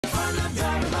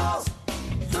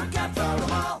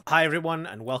Hi everyone,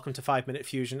 and welcome to 5 Minute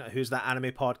Fusion, a Who's That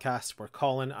Anime podcast, where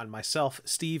Colin and myself,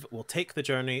 Steve, will take the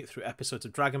journey through episodes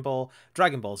of Dragon Ball,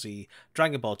 Dragon Ball Z,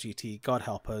 Dragon Ball GT, God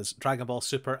help us, Dragon Ball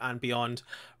Super, and beyond.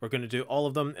 We're going to do all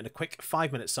of them in a quick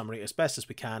 5-minute summary as best as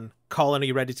we can. Colin, are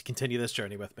you ready to continue this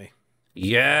journey with me?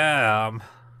 Yeah.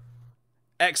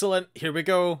 Excellent, here we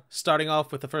go. Starting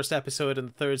off with the first episode in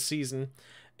the third season.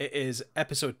 It is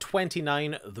episode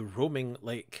 29, The Roaming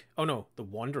Lake. Oh no, The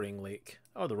Wandering Lake.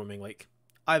 Or The Roaming Lake.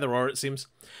 Either or, it seems.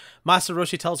 Master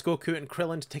Roshi tells Goku and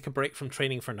Krillin to take a break from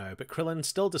training for now, but Krillin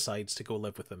still decides to go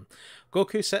live with them.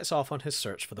 Goku sets off on his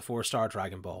search for the 4-star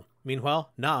Dragon Ball.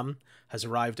 Meanwhile, Nam has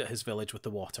arrived at his village with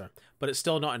the water, but it's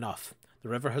still not enough. The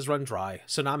river has run dry,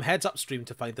 so Nam heads upstream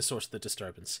to find the source of the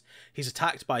disturbance. He's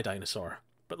attacked by a dinosaur,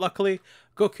 but luckily,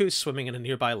 Goku's swimming in a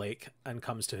nearby lake and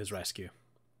comes to his rescue.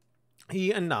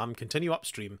 He and Nam continue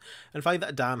upstream and find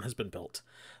that a dam has been built.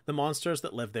 The monsters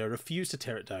that live there refuse to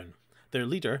tear it down. Their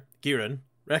leader, Giran,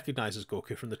 recognizes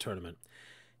Goku from the tournament.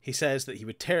 He says that he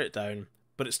would tear it down,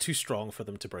 but it's too strong for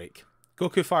them to break.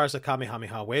 Goku fires a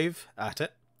Kamehameha wave at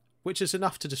it, which is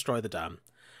enough to destroy the dam.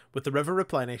 With the river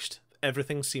replenished,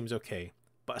 everything seems okay,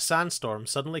 but a sandstorm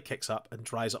suddenly kicks up and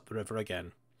dries up the river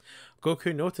again.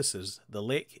 Goku notices the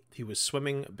lake he was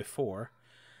swimming before.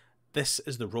 This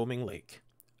is the Roaming Lake,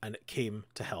 and it came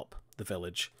to help the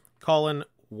village. Colin,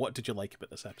 what did you like about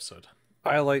this episode?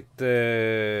 I liked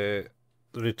the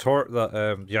retort that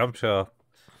Yamcha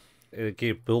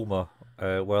gave Bulma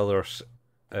while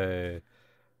they're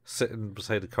sitting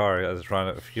beside the car as it ran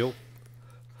out of fuel.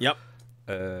 Yep.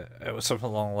 It was something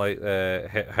along like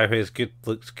how his good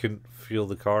looks couldn't fuel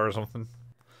the car or something.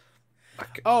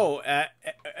 The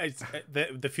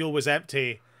fuel was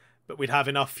empty, but we'd have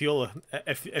enough fuel.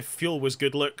 If fuel was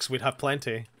good looks, we'd have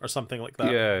plenty, or something like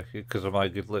that. Yeah, because of my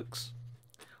good looks.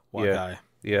 What guy?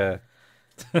 Yeah.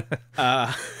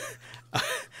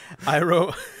 I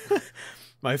wrote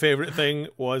my favorite thing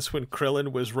was when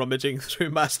Krillin was rummaging through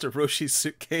Master Roshi's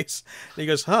suitcase, and he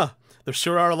goes, "Huh, there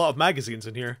sure are a lot of magazines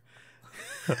in here."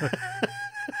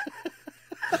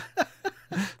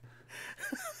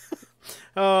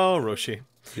 Oh, Roshi.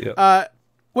 Yeah.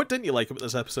 What didn't you like about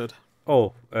this episode?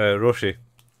 Oh, Roshi.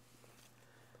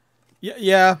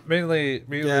 Yeah. Mainly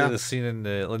the scene in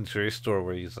the lingerie store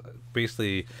where he's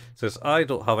basically says, "I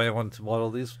don't have anyone to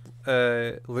model these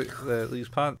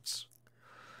pants.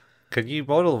 Can you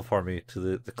model them for me?"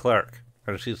 to the clerk,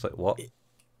 and she's like, "What?"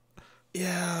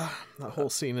 Yeah, that whole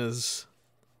scene is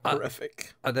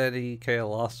horrific. And then he kind of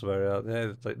laughs about it.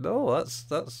 And it's like, "No,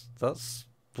 that's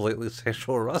blatantly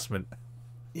sexual harassment."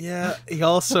 Yeah, he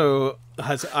also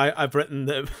has. I've written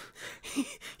that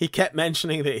he kept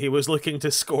mentioning that he was looking to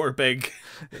score big.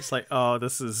 It's like, oh,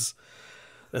 this is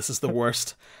the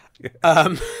worst.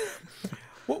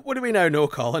 What do we now know,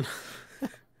 Colin?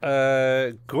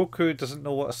 Goku doesn't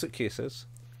know what a suitcase is.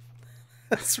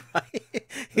 That's right.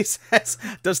 He says,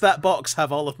 "Does that box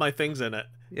have all of my things in it?"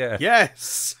 Yeah.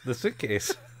 Yes. The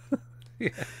suitcase.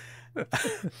 Yeah.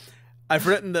 I've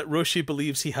written that Roshi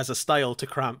believes he has a style to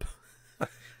cramp.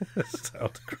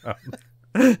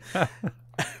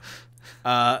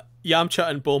 Yamcha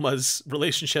and Bulma's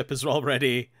relationship is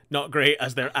already not great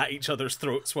as they're at each other's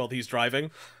throats while he's driving.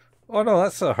 Oh no,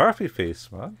 that's a harpy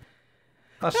face, man.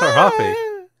 That's her harpy.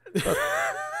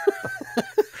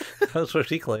 That's what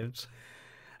she claims.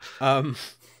 I've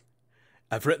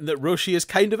written that Roshi is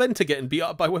kind of into getting beat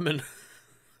up by women.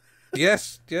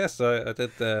 Yes, I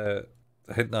did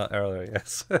hint that earlier.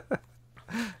 Yes.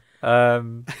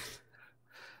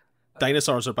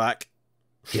 Dinosaurs are back.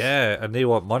 Yeah, and they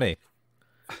want money.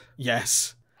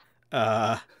 Yes.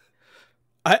 I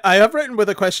have written with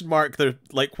a question mark. They're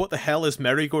like, what the hell is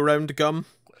merry-go-round gum?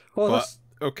 Well, but,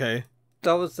 okay.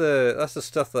 That's the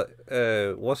stuff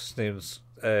that what's his name's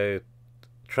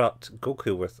trapped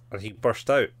Goku with, and he burst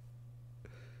out.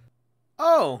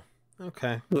 Oh,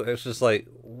 okay. It's just like,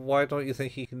 why don't you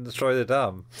think he can destroy the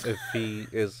dam if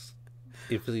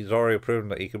he's already proven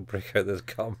that he can break out this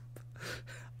gum?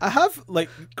 I have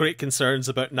great concerns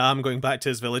about Nam going back to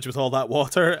his village with all that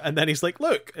water, and then he's like,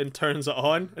 "Look," and turns it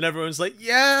on, and everyone's like,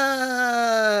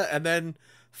 "Yeah!" And then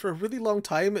for a really long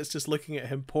time, it's just looking at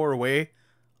him pour away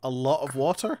a lot of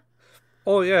water.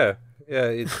 Oh yeah.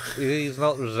 He's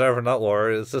not reserving that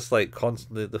water. It's just like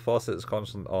constantly, the faucet is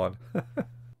constant on.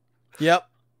 Yep.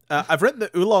 I've written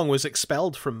that Oolong was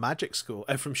expelled from magic school,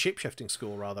 from shapeshifting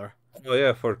school rather. Oh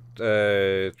yeah, for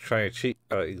trying to cheat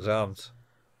at exams.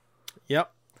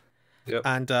 Yep. Yep.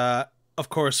 And of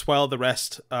course, while the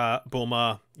rest,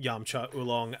 Bulma, Yamcha,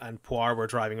 Oolong, and Puar were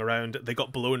driving around, they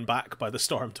got blown back by the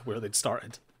storm to where they'd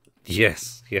started.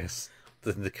 Yes.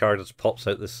 The car just pops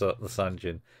out the sand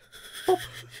dune.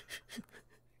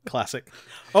 Classic.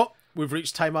 Oh, we've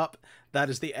reached time up. That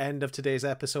is the end of today's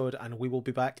episode, and we will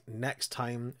be back next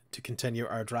time to continue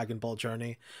our Dragon Ball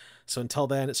journey. So until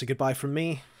then, it's a goodbye from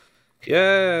me.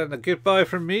 Yeah, and a goodbye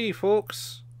from me,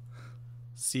 folks.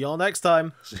 See y'all next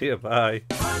time. See you, bye.